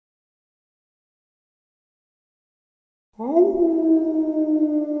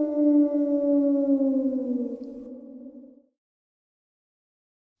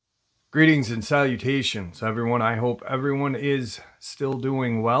Greetings and salutations, everyone. I hope everyone is still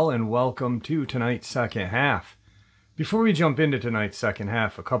doing well, and welcome to tonight's second half. Before we jump into tonight's second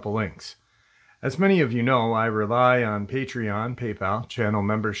half, a couple links. As many of you know, I rely on Patreon, PayPal, channel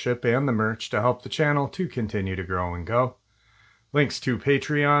membership, and the merch to help the channel to continue to grow and go. Links to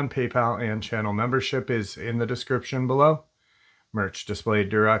Patreon, PayPal, and channel membership is in the description below. Merch displayed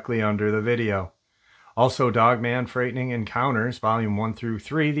directly under the video. Also, Dogman Frightening Encounters, Volume 1 through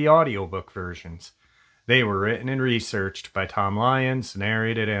 3, the audiobook versions. They were written and researched by Tom Lyons,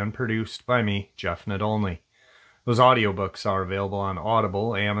 narrated and produced by me, Jeff Nadolny. Those audiobooks are available on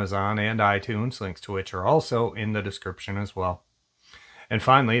Audible, Amazon, and iTunes, links to which are also in the description as well. And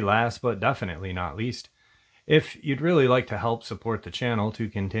finally, last but definitely not least, if you'd really like to help support the channel to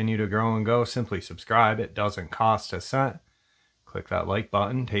continue to grow and go, simply subscribe. It doesn't cost a cent. Click that like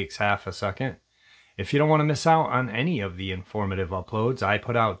button, takes half a second. If you don't want to miss out on any of the informative uploads I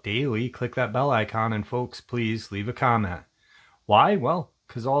put out daily, click that bell icon, and folks, please leave a comment. Why? Well,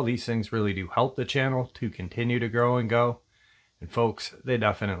 because all these things really do help the channel to continue to grow and go. And folks, they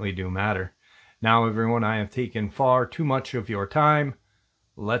definitely do matter. Now, everyone, I have taken far too much of your time.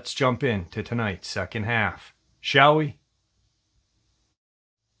 Let's jump into tonight's second half, shall we?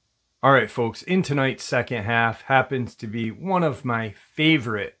 Alright, folks, in tonight's second half happens to be one of my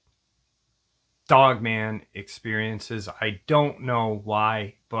favorite Dogman experiences. I don't know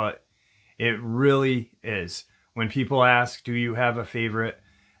why, but it really is. When people ask, do you have a favorite?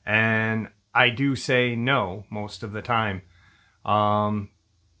 And I do say no most of the time.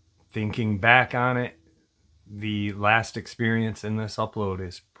 Thinking back on it, the last experience in this upload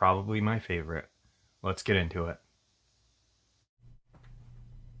is probably my favorite. Let's get into it.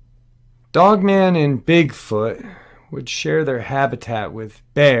 Dogman and Bigfoot would share their habitat with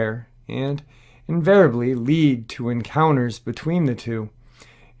bear and invariably lead to encounters between the two,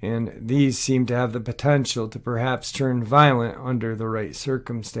 and these seem to have the potential to perhaps turn violent under the right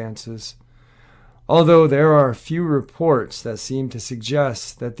circumstances. Although there are a few reports that seem to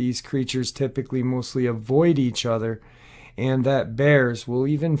suggest that these creatures typically mostly avoid each other, and that bears will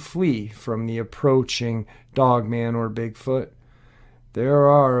even flee from the approaching Dogman or Bigfoot. There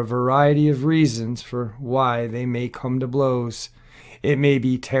are a variety of reasons for why they may come to blows. It may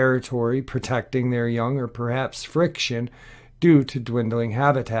be territory protecting their young, or perhaps friction due to dwindling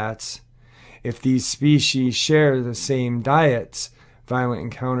habitats. If these species share the same diets, violent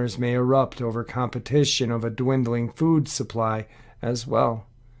encounters may erupt over competition of a dwindling food supply as well.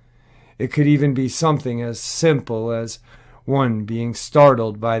 It could even be something as simple as one being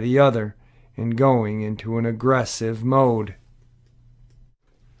startled by the other and going into an aggressive mode.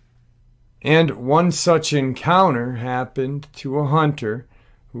 And one such encounter happened to a hunter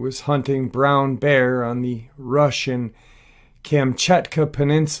who was hunting brown bear on the Russian Kamchatka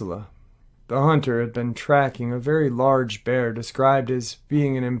Peninsula. The hunter had been tracking a very large bear described as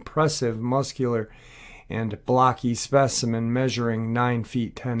being an impressive, muscular, and blocky specimen measuring 9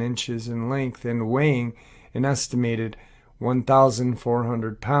 feet 10 inches in length and weighing an estimated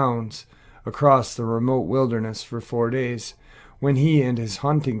 1,400 pounds across the remote wilderness for 4 days, when he and his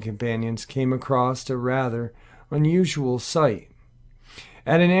hunting companions came across a rather unusual sight.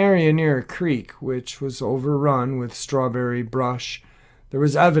 At an area near a creek, which was overrun with strawberry brush, there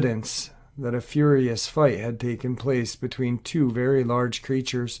was evidence that a furious fight had taken place between two very large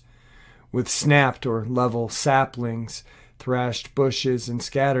creatures, with snapped or level saplings, thrashed bushes, and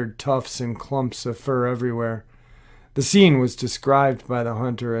scattered tufts and clumps of fur everywhere. The scene was described by the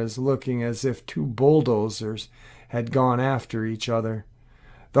hunter as looking as if two bulldozers had gone after each other.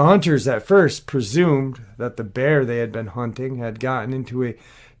 The hunters at first presumed that the bear they had been hunting had gotten into a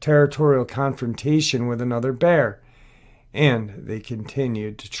territorial confrontation with another bear, and they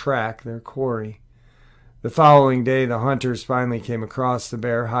continued to track their quarry. The following day, the hunters finally came across the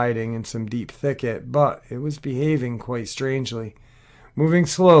bear hiding in some deep thicket, but it was behaving quite strangely, moving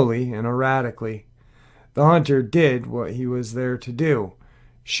slowly and erratically. The hunter did what he was there to do,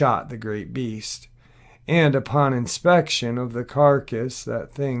 shot the great beast. And upon inspection of the carcass,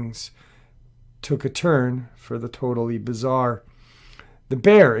 that things took a turn for the totally bizarre. The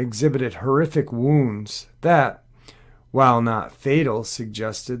bear exhibited horrific wounds that, while not fatal,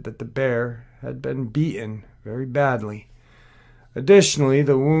 suggested that the bear had been beaten very badly. Additionally,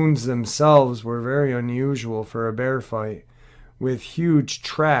 the wounds themselves were very unusual for a bear fight, with huge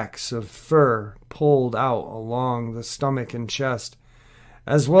tracts of fur pulled out along the stomach and chest,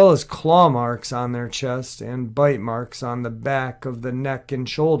 as well as claw marks on their chest and bite marks on the back of the neck and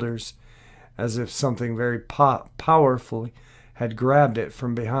shoulders, as if something very powerful had grabbed it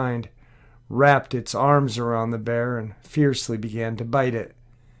from behind, wrapped its arms around the bear, and fiercely began to bite it.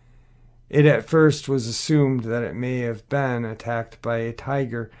 It at first was assumed that it may have been attacked by a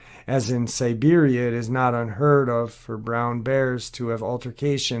tiger, as in Siberia it is not unheard of for brown bears to have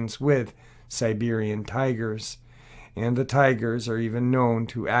altercations with Siberian tigers, and the tigers are even known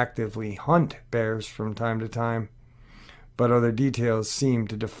to actively hunt bears from time to time. But other details seem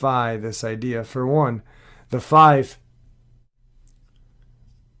to defy this idea. For one, the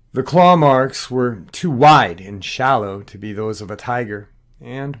claw marks were too wide and shallow to be those of a tiger,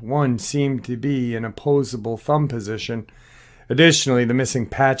 and one seemed to be in opposable thumb position. Additionally, the missing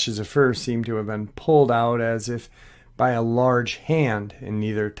patches of fur seemed to have been pulled out as if by a large hand, and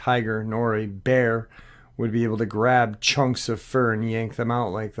neither tiger nor a bear would be able to grab chunks of fur and yank them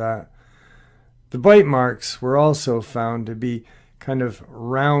out like that. The bite marks were also found to be kind of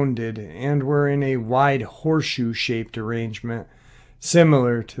rounded and were in a wide horseshoe-shaped arrangement,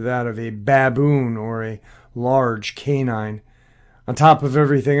 similar to that of a baboon or a large canine. On top of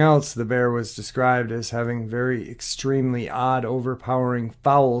everything else, the bear was described as having very extremely odd, overpowering,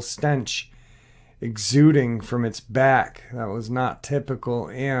 foul stench exuding from its back that was not typical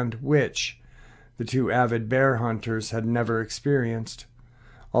and which the two avid bear hunters had never experienced.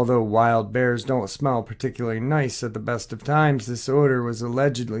 Although wild bears don't smell particularly nice at the best of times, this odor was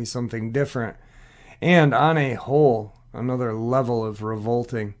allegedly something different, and on a whole, another level of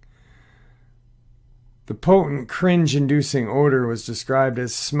revolting. The potent, cringe-inducing odor was described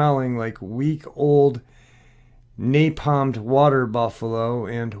as smelling like weak, old, napalmed water buffalo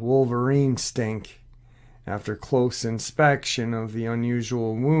and wolverine stink. After close inspection of the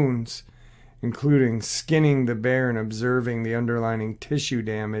unusual wounds, including skinning the bear and observing the underlying tissue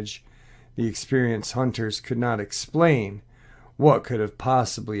damage, the experienced hunters could not explain what could have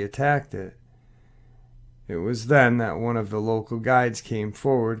possibly attacked it. It was then that one of the local guides came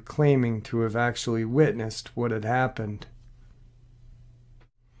forward, claiming to have actually witnessed what had happened.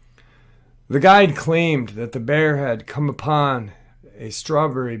 The guide claimed that the bear had come upon a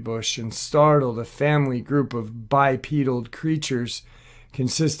strawberry bush and startled a family group of bipedal creatures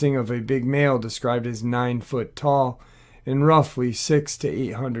consisting of a big male described as 9 foot tall and roughly 600 to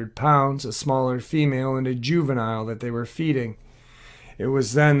 800 pounds, a smaller female, and a juvenile that they were feeding. It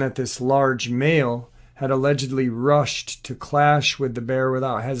was then that this large male had allegedly rushed to clash with the bear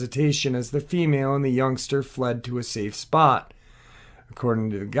without hesitation as the female and the youngster fled to a safe spot.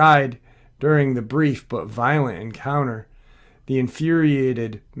 According to the guide, during the brief but violent encounter, the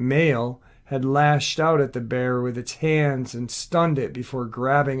infuriated male had lashed out at the bear with its hands and stunned it before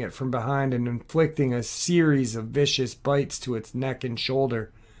grabbing it from behind and inflicting a series of vicious bites to its neck and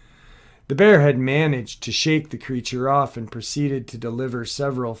shoulder. The bear had managed to shake the creature off and proceeded to deliver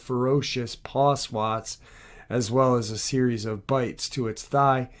several ferocious paw swats as well as a series of bites to its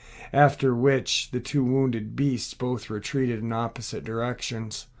thigh, after which the two wounded beasts both retreated in opposite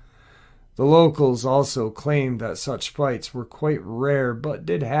directions. The locals also claimed that such fights were quite rare but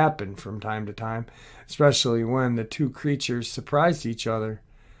did happen from time to time, especially when the two creatures surprised each other.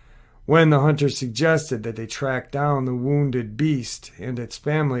 When the hunters suggested that they track down the wounded beast and its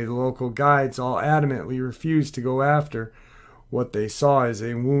family, the local guides all adamantly refused to go after what they saw as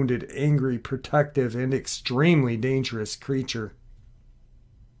a wounded, angry, protective, and extremely dangerous creature.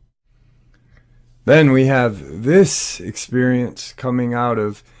 Then we have this experience coming out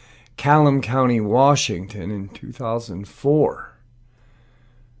of Callum County, Washington in 2004.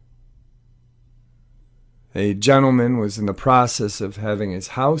 A gentleman was in the process of having his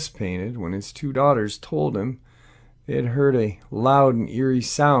house painted when his two daughters told him they had heard a loud and eerie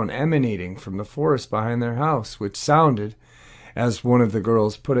sound emanating from the forest behind their house, which sounded, as one of the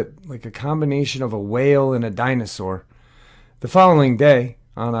girls put it, like a combination of a whale and a dinosaur. The following day,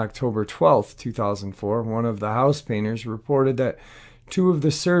 on October 12, 2004, one of the house painters reported that two of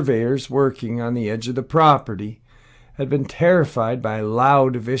the surveyors working on the edge of the property had been terrified by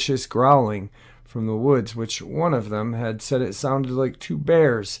loud, vicious growling from the woods, which one of them had said it sounded like two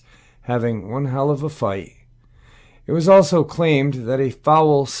bears having one hell of a fight. It was also claimed that a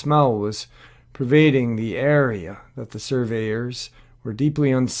foul smell was pervading the area, that the surveyors were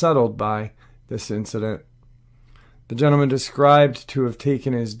deeply unsettled by this incident. The gentleman described to have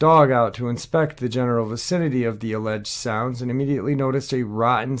taken his dog out to inspect the general vicinity of the alleged sounds and immediately noticed a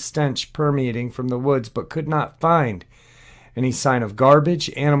rotten stench permeating from the woods, but could not find any sign of garbage,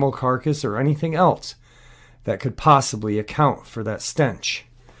 animal carcass, or anything else that could possibly account for that stench.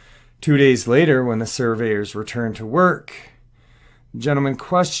 2 days later, when the surveyors returned to work, the gentleman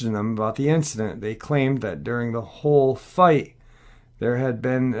questioned them about the incident. They claimed that during the whole fight, there had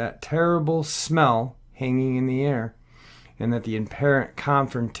been that terrible smell hanging in the air, and that the apparent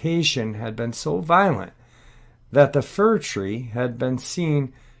confrontation had been so violent that the fir tree had been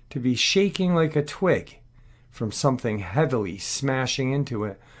seen to be shaking like a twig from something heavily smashing into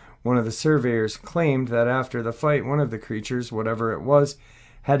it. One of the surveyors claimed that after the fight, one of the creatures, whatever it was,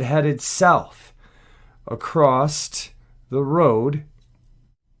 had headed south across the road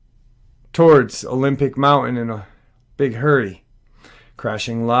towards Olympic Mountain in a big hurry,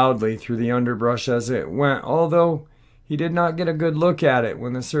 crashing loudly through the underbrush as it went, although he did not get a good look at it.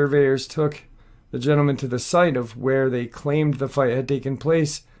 When the surveyors took the gentleman to the site of where they claimed the fight had taken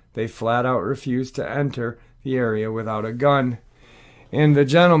place, they flat out refused to enter the area without a gun. And the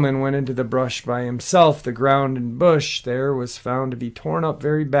gentleman went into the brush by himself. The ground and bush there was found to be torn up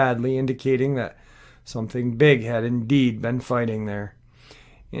very badly, indicating that something big had indeed been fighting there.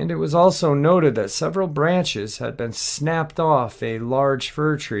 And it was also noted that several branches had been snapped off a large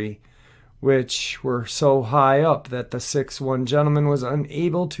fir tree, which were so high up that the 6'1" gentleman was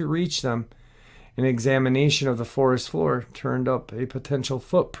unable to reach them. An examination of the forest floor turned up a potential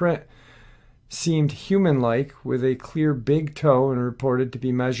footprint, seemed human-like, with a clear big toe, and reported to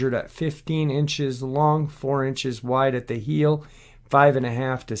be measured at 15 inches long, 4 inches wide at the heel,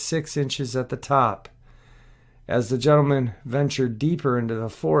 5.5 to 6 inches at the top. As the gentleman ventured deeper into the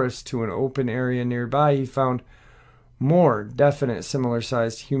forest to an open area nearby, he found more definite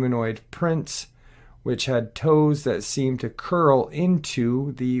similar-sized humanoid prints, which had toes that seemed to curl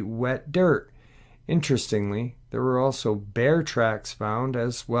into the wet dirt. Interestingly, there were also bear tracks found,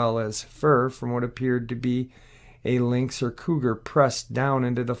 as well as fur from what appeared to be a lynx or cougar pressed down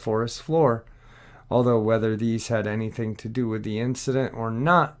into the forest floor, although whether these had anything to do with the incident or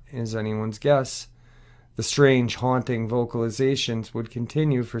not is anyone's guess. The strange, haunting vocalizations would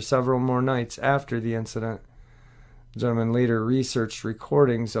continue for several more nights after the incident. The gentleman later researched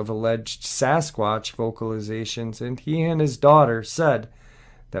recordings of alleged Sasquatch vocalizations, and he and his daughter said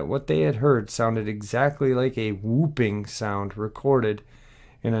that what they had heard sounded exactly like a whooping sound recorded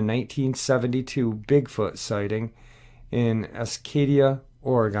in a 1972 Bigfoot sighting in Escadia,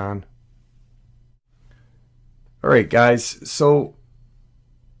 Oregon. Alright guys, so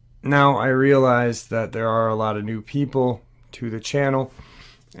now I realize that there are a lot of new people to the channel,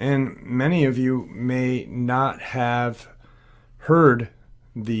 and many of you may not have heard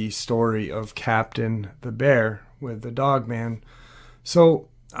the story of Captain the Bear with the Dogman. So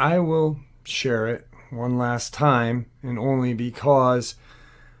I will share it one last time, and only because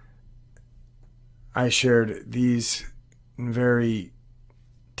I shared these very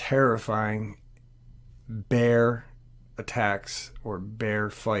terrifying bear attacks or bear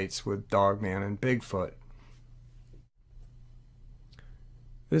fights with Dogman and Bigfoot.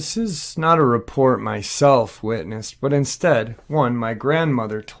 This is not a report myself witnessed, but instead one my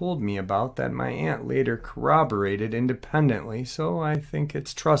grandmother told me about that my aunt later corroborated independently, so I think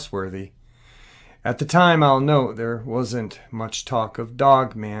it's trustworthy. At the time, I'll note, there wasn't much talk of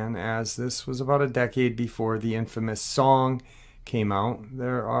Dogman, as this was about a decade before the infamous song came out.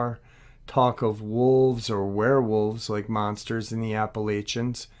 There are talk of wolves or werewolves like monsters in the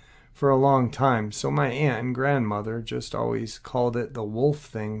Appalachians for a long time, so my aunt and grandmother just always called it the wolf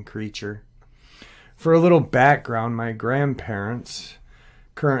thing creature. For a little background, my grandparents'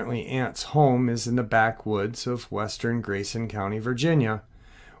 currently aunt's home is in the backwoods of western Grayson County, Virginia,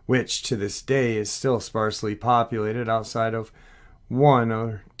 which to this day is still sparsely populated outside of one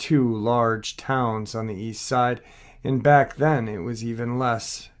or two large towns on the east side, and back then it was even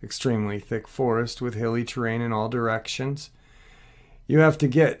less. Extremely thick forest with hilly terrain in all directions. You have to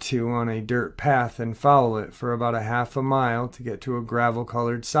get to on a dirt path and follow it for about a half a mile to get to a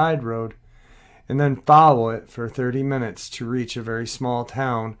gravel-colored side road, and then follow it for 30 minutes to reach a very small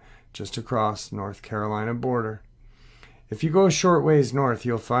town just across the North Carolina border. If you go a short ways north,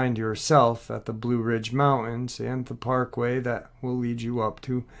 you'll find yourself at the Blue Ridge Mountains and the parkway that will lead you up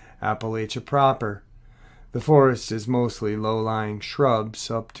to Appalachia proper. The forest is mostly low-lying shrubs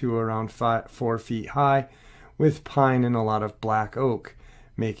up to around 4 feet high, with pine and a lot of black oak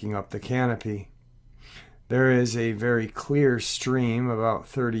making up the canopy. There is a very clear stream about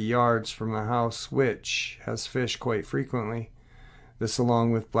 30 yards from the house which has fish quite frequently. This,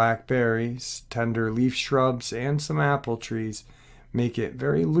 along with blackberries, tender leaf shrubs, and some apple trees, make it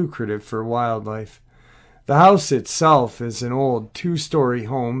very lucrative for wildlife. The house itself is an old 2-story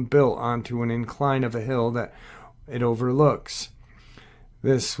home built onto an incline of a hill that it overlooks.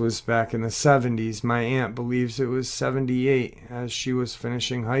 This was back in the 70s. My aunt believes it was 78, as she was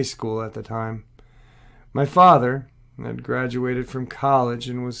finishing high school at the time. My father had graduated from college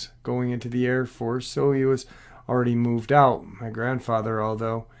and was going into the Air Force, so he was already moved out. My grandfather,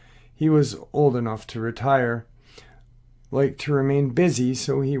 although he was old enough to retire, liked to remain busy,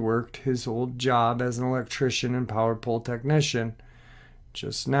 so he worked his old job as an electrician and power pole technician,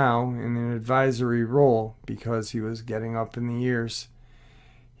 just now in an advisory role because he was getting up in the years.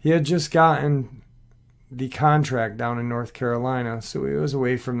 He had just gotten the contract down in North Carolina, so he was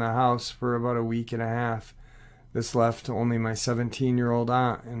away from the house for about a week and a half. This left only my 17-year-old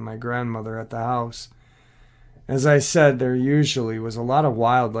aunt and my grandmother at the house. As I said, there usually was a lot of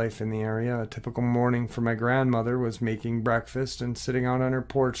wildlife in the area. A typical morning for my grandmother was making breakfast and sitting out on her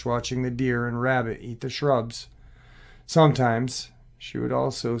porch watching the deer and rabbit eat the shrubs. Sometimes she would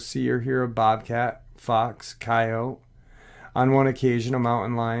also see or hear a bobcat, fox, coyote. On one occasion, a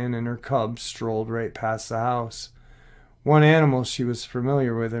mountain lion and her cubs strolled right past the house. One animal she was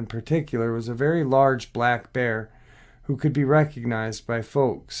familiar with in particular was a very large black bear, who could be recognized by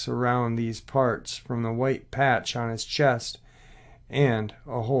folks around these parts from the white patch on his chest and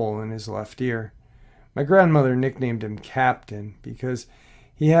a hole in his left ear. My grandmother nicknamed him Captain because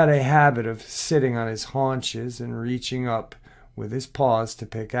he had a habit of sitting on his haunches and reaching up with his paws to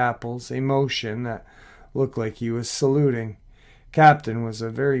pick apples, a motion that looked like he was saluting. Captain was a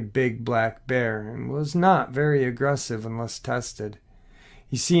very big black bear and was not very aggressive unless tested.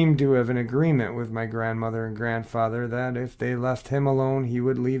 He seemed to have an agreement with my grandmother and grandfather that if they left him alone, he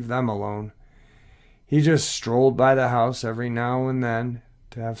would leave them alone. He just strolled by the house every now and then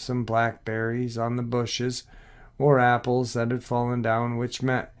to have some blackberries on the bushes or apples that had fallen down, which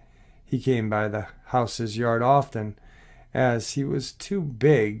meant he came by the house's yard often, as he was too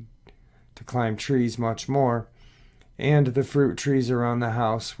big to climb trees much more, and the fruit trees around the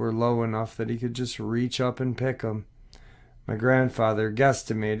house were low enough that he could just reach up and pick them. My grandfather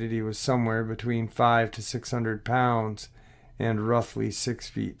guesstimated he was somewhere between 500 to 600 pounds and roughly 6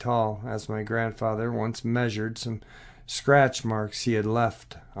 feet tall, as my grandfather once measured some scratch marks he had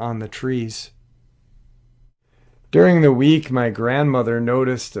left on the trees. During the week, my grandmother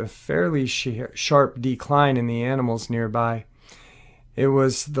noticed a fairly sharp decline in the animals nearby. It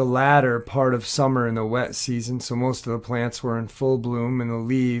was the latter part of summer in the wet season, so most of the plants were in full bloom and the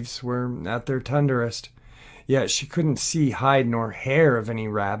leaves were at their tenderest. Yet she couldn't see hide nor hair of any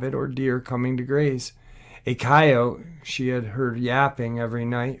rabbit or deer coming to graze. A coyote she had heard yapping every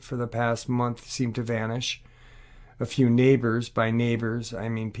night for the past month seemed to vanish. A few neighbors, by neighbors I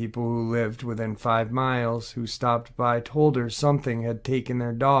mean people who lived within 5 miles, who stopped by told her something had taken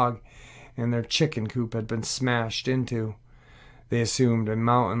their dog and their chicken coop had been smashed into. They assumed a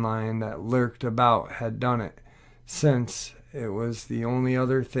mountain lion that lurked about had done it, since it was the only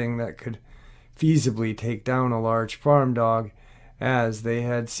other thing that could feasibly take down a large farm dog, as they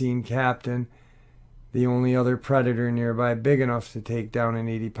had seen Captain, the only other predator nearby big enough to take down an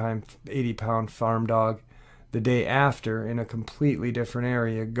 80-pound farm dog, the day after in a completely different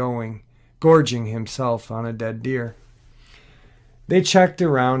area, gorging himself on a dead deer. They checked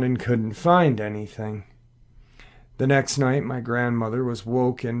around and couldn't find anything. The next night my grandmother was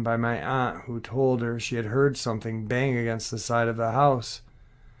woken by my aunt, who told her she had heard something bang against the side of the house.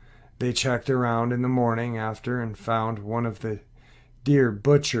 They checked around in the morning after and found one of the deer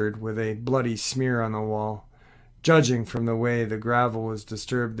butchered with a bloody smear on the wall. Judging from the way the gravel was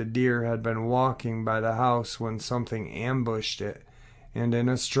disturbed, the deer had been walking by the house when something ambushed it, and in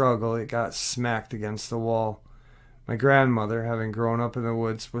a struggle it got smacked against the wall. My grandmother, having grown up in the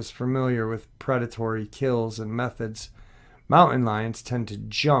woods, was familiar with predatory kills and methods. Mountain lions tend to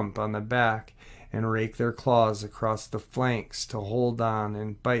jump on the back and rake their claws across the flanks to hold on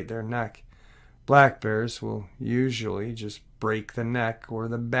and bite their neck. Black bears will usually just break the neck or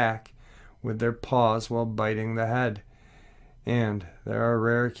the back with their paws while biting the head. And there are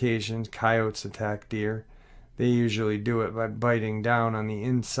rare occasions coyotes attack deer. They usually do it by biting down on the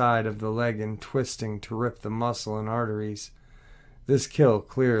inside of the leg and twisting to rip the muscle and arteries. This kill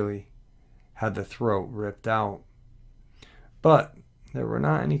clearly had the throat ripped out. But there were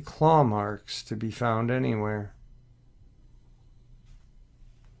not any claw marks to be found anywhere.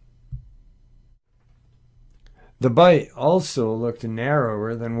 The bite also looked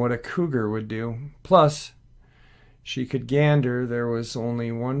narrower than what a cougar would do. Plus, she could gander there was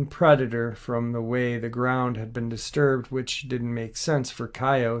only one predator from the way the ground had been disturbed, which didn't make sense for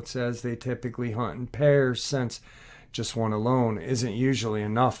coyotes, as they typically hunt in pairs, since just one alone isn't usually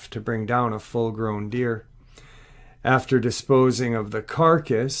enough to bring down a full-grown deer. After disposing of the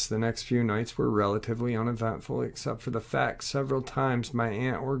carcass, the next few nights were relatively uneventful, except for the fact several times my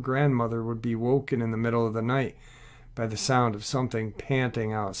aunt or grandmother would be woken in the middle of the night by the sound of something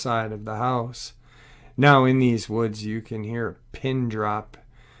panting outside of the house. Now in these woods you can hear a pin drop.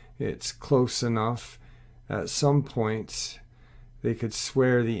 It's close enough At some points, they could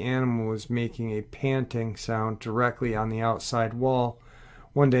swear the animal was making a panting sound directly on the outside wall.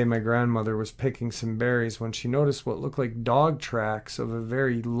 One day my grandmother was picking some berries when she noticed what looked like dog tracks of a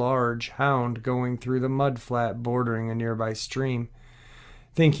very large hound going through the mud flat bordering a nearby stream.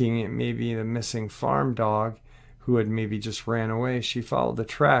 Thinking it may be the missing farm dog who had maybe just ran away, she followed the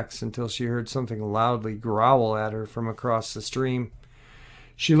tracks until she heard something loudly growl at her from across the stream.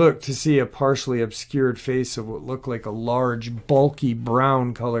 She looked to see a partially obscured face of what looked like a large, bulky,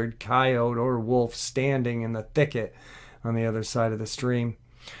 brown-colored coyote or wolf standing in the thicket on the other side of the stream.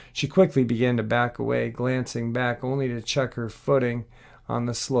 She quickly began to back away, glancing back only to check her footing on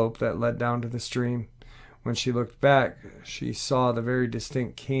the slope that led down to the stream. When she looked back, she saw the very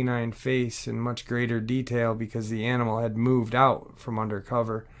distinct canine face in much greater detail because the animal had moved out from under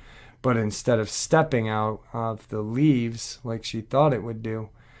cover. But instead of stepping out of the leaves like she thought it would do,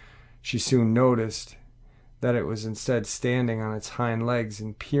 she soon noticed that it was instead standing on its hind legs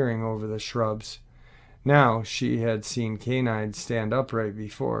and peering over the shrubs. Now she had seen canines stand upright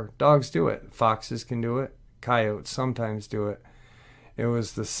before. Dogs do it. Foxes can do it. Coyotes sometimes do it. It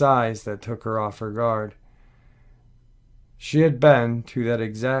was the size that took her off her guard. She had been to that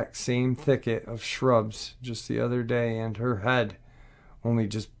exact same thicket of shrubs just the other day, and her head only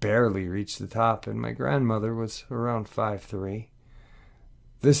just barely reached the top, and my grandmother was around 5'3".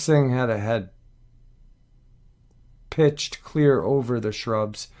 This thing had a head pitched clear over the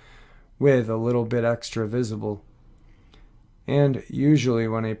shrubs with a little bit extra visible. And usually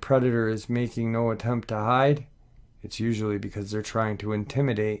when a predator is making no attempt to hide, it's usually because they're trying to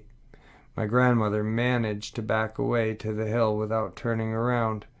intimidate. My grandmother managed to back away to the hill without turning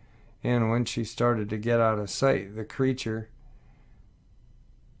around, and when she started to get out of sight, the creature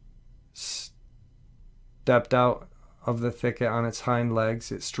stepped out of the thicket on its hind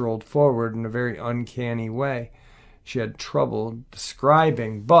legs. It strolled forward in a very uncanny way. She had trouble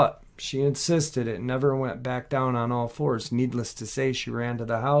describing, but she insisted it never went back down on all fours. Needless to say, she ran to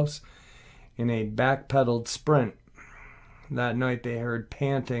the house in a backpedaled sprint. That night they heard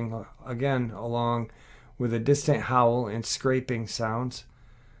panting again, along with a distant howl and scraping sounds.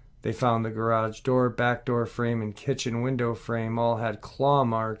 They found the garage door, back door frame, and kitchen window frame all had claw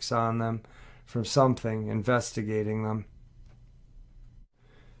marks on them from something investigating them.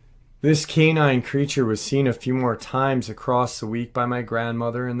 This canine creature was seen a few more times across the week by my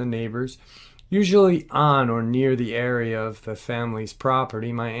grandmother and the neighbors, usually on or near the area of the family's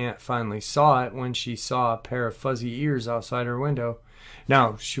property. My aunt finally saw it when she saw a pair of fuzzy ears outside her window.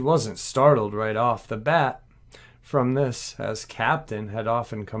 Now, she wasn't startled right off the bat from this, as Captain had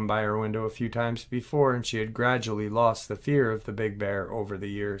often come by her window a few times before, and she had gradually lost the fear of the big bear over the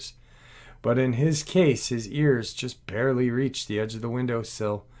years. But in his case, his ears just barely reached the edge of the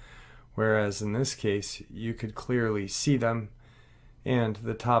windowsill, whereas in this case, you could clearly see them and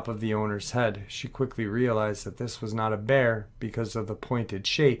the top of the owner's head. She quickly realized that this was not a bear because of the pointed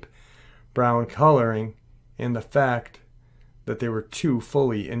shape, brown coloring, and the fact that they were two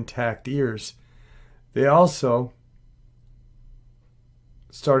fully intact ears. They also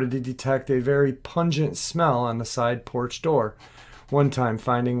started to detect a very pungent smell on the side porch door, one time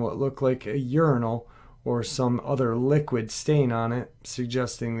finding what looked like a urinal or some other liquid stain on it,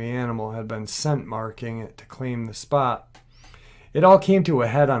 suggesting the animal had been scent marking it to claim the spot. It all came to a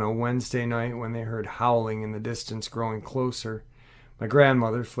head on a Wednesday night when they heard howling in the distance growing closer. My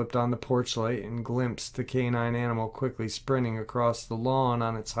grandmother flipped on the porch light and glimpsed the canine animal quickly sprinting across the lawn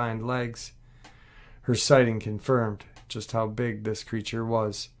on its hind legs. Her sighting confirmed just how big this creature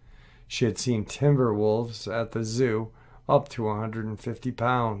was. She had seen timber wolves at the zoo up to 150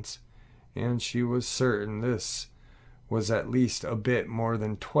 pounds, and she was certain this was at least a bit more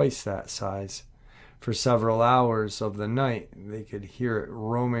than twice that size. For several hours of the night, they could hear it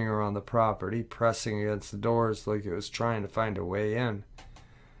roaming around the property, pressing against the doors like it was trying to find a way in.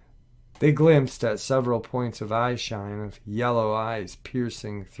 They glimpsed at several points of eyeshine of yellow eyes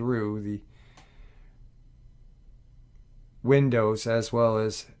piercing through the windows, as well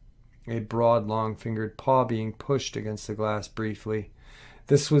as a broad, long-fingered paw being pushed against the glass briefly.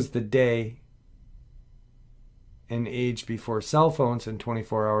 This was the day and age before cell phones and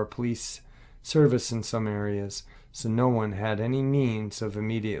 24-hour police service in some areas, so no one had any means of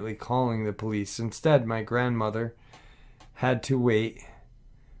immediately calling the police. Instead, my grandmother had to wait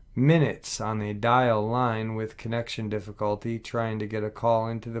minutes on a dial line with connection difficulty trying to get a call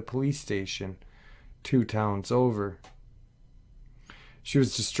into the police station 2 towns over. She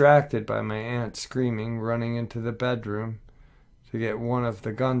was distracted by my aunt screaming, running into the bedroom to get one of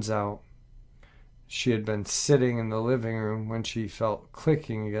the guns out. She had been sitting in the living room when she felt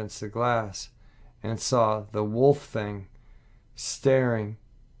clicking against the glass and saw the wolf thing staring,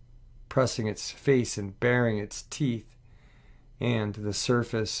 pressing its face and baring its teeth, and the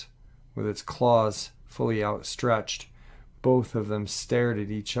surface with its claws fully outstretched. Both of them stared at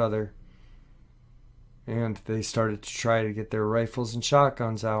each other, and they started to try to get their rifles and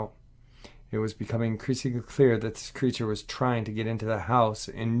shotguns out. It was becoming increasingly clear that this creature was trying to get into the house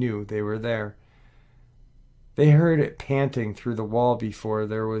and knew they were there. They heard it panting through the wall before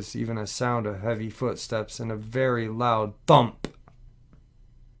there was even a sound of heavy footsteps and a very loud thump.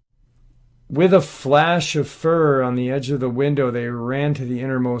 With a flash of fur on the edge of the window, they ran to the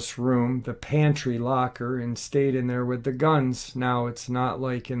innermost room, the pantry locker, and stayed in there with the guns. Now, it's not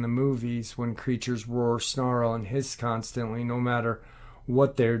like in the movies when creatures roar, snarl, and hiss constantly, no matter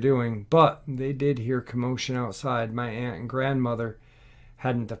what they're doing. But they did hear commotion outside. My aunt and grandmother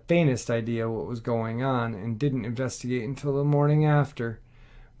hadn't the faintest idea what was going on and didn't investigate until the morning after.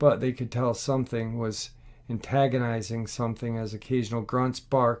 But they could tell something was antagonizing something, as occasional grunts,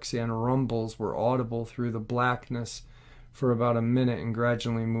 barks, and rumbles were audible through the blackness for about a minute and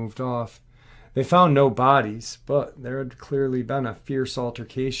gradually moved off. They found no bodies, but there had clearly been a fierce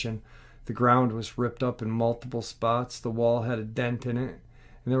altercation. The ground was ripped up in multiple spots, the wall had a dent in it,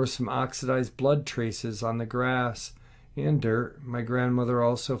 and there were some oxidized blood traces on the grass and dirt. My grandmother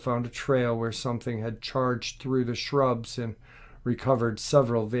also found a trail where something had charged through the shrubs and recovered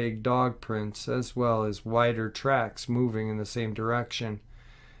several vague dog prints, as well as wider tracks moving in the same direction.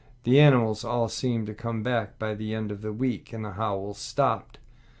 The animals all seemed to come back by the end of the week, and the howls stopped.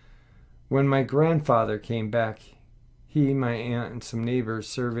 When my grandfather came back, he, my aunt, and some neighbors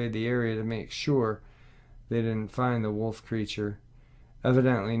surveyed the area to make sure they didn't find the wolf creature.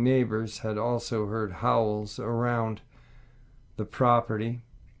 Evidently, neighbors had also heard howls around the property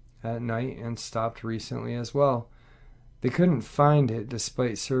at night and stopped recently as well. They couldn't find it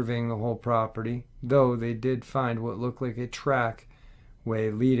despite surveying the whole property, though they did find what looked like a trackway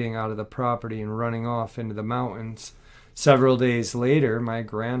leading out of the property and running off into the mountains. Several days later, my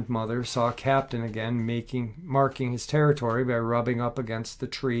grandmother saw Captain again, marking his territory by rubbing up against the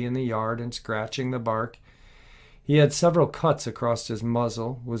tree in the yard and scratching the bark. He had several cuts across his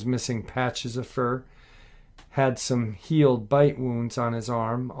muzzle, was missing patches of fur, had some healed bite wounds on his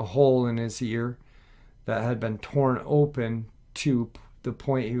arm, a hole in his ear that had been torn open to the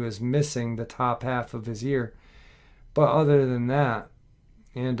point he was missing the top half of his ear. But other than that,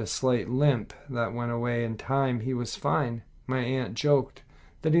 and a slight limp that went away in time, he was fine. My aunt joked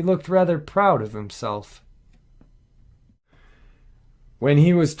that he looked rather proud of himself. When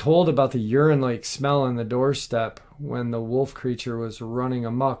he was told about the urine-like smell on the doorstep when the wolf creature was running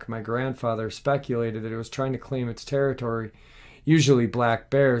amok, my grandfather speculated that it was trying to claim its territory. Usually black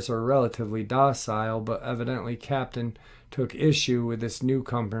bears are relatively docile, but evidently Captain took issue with this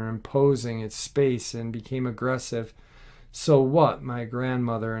newcomer imposing its space and became aggressive. So what my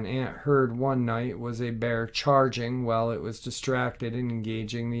grandmother and aunt heard one night was a bear charging while it was distracted and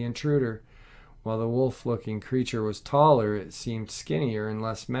engaging the intruder. While the wolf-looking creature was taller, it seemed skinnier and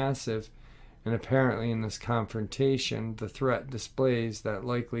less massive, and apparently in this confrontation, the threat displays that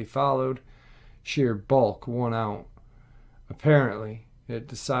likely followed, sheer bulk won out. Apparently, it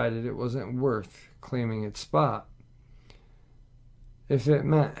decided it wasn't worth claiming its spot. If it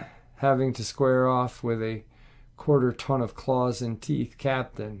meant having to square off with a quarter-ton of claws and teeth,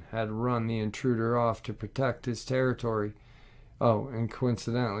 Captain had run the intruder off to protect his territory. Oh, and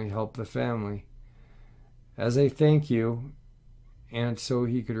coincidentally help the family. As a thank you, and so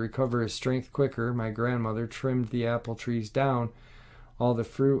he could recover his strength quicker, my grandmother trimmed the apple trees down, all the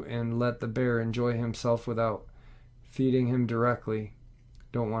fruit, and let the bear enjoy himself without feeding him directly.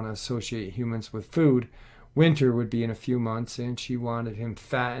 Don't want to associate humans with food. Winter would be in a few months, and she wanted him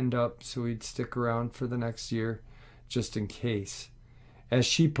fattened up so he'd stick around for the next year, just in case. As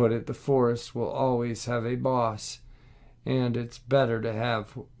she put it, the forest will always have a boss, and it's better to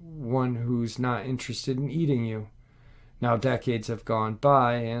have one who's not interested in eating you. Now decades have gone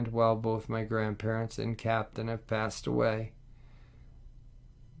by, and while both my grandparents and Captain have passed away,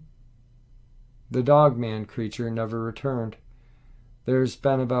 the Dogman creature never returned. There's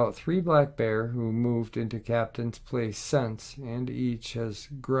been about 3 black bear who moved into Captain's place since, and each has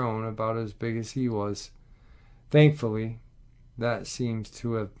grown about as big as he was. Thankfully, that seems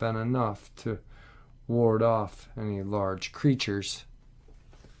to have been enough to ward off any large creatures.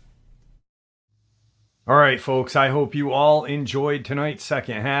 All right, folks, I hope you all enjoyed tonight's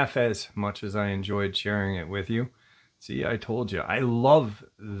second half as much as I enjoyed sharing it with you. See, I told you, I love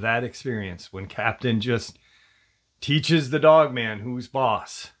that experience when Captain just teaches the Dogman who's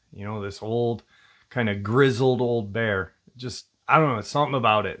boss. You know, this old, kind of grizzled old bear. I don't know, it's something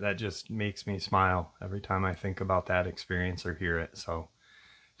about it that just makes me smile every time I think about that experience or hear it. So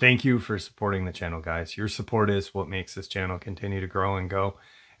thank you for supporting the channel, guys. Your support is what makes this channel continue to grow and go.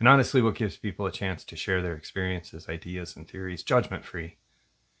 And honestly, what gives people a chance to share their experiences, ideas, and theories judgment-free.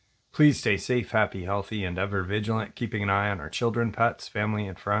 Please stay safe, happy, healthy, and ever vigilant, keeping an eye on our children, pets, family,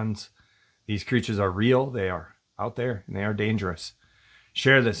 and friends. These creatures are real, they are out there, and they are dangerous.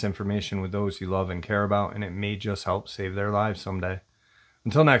 Share this information with those you love and care about, and it may just help save their lives someday.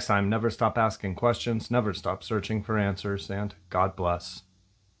 Until next time, never stop asking questions, never stop searching for answers, and God bless.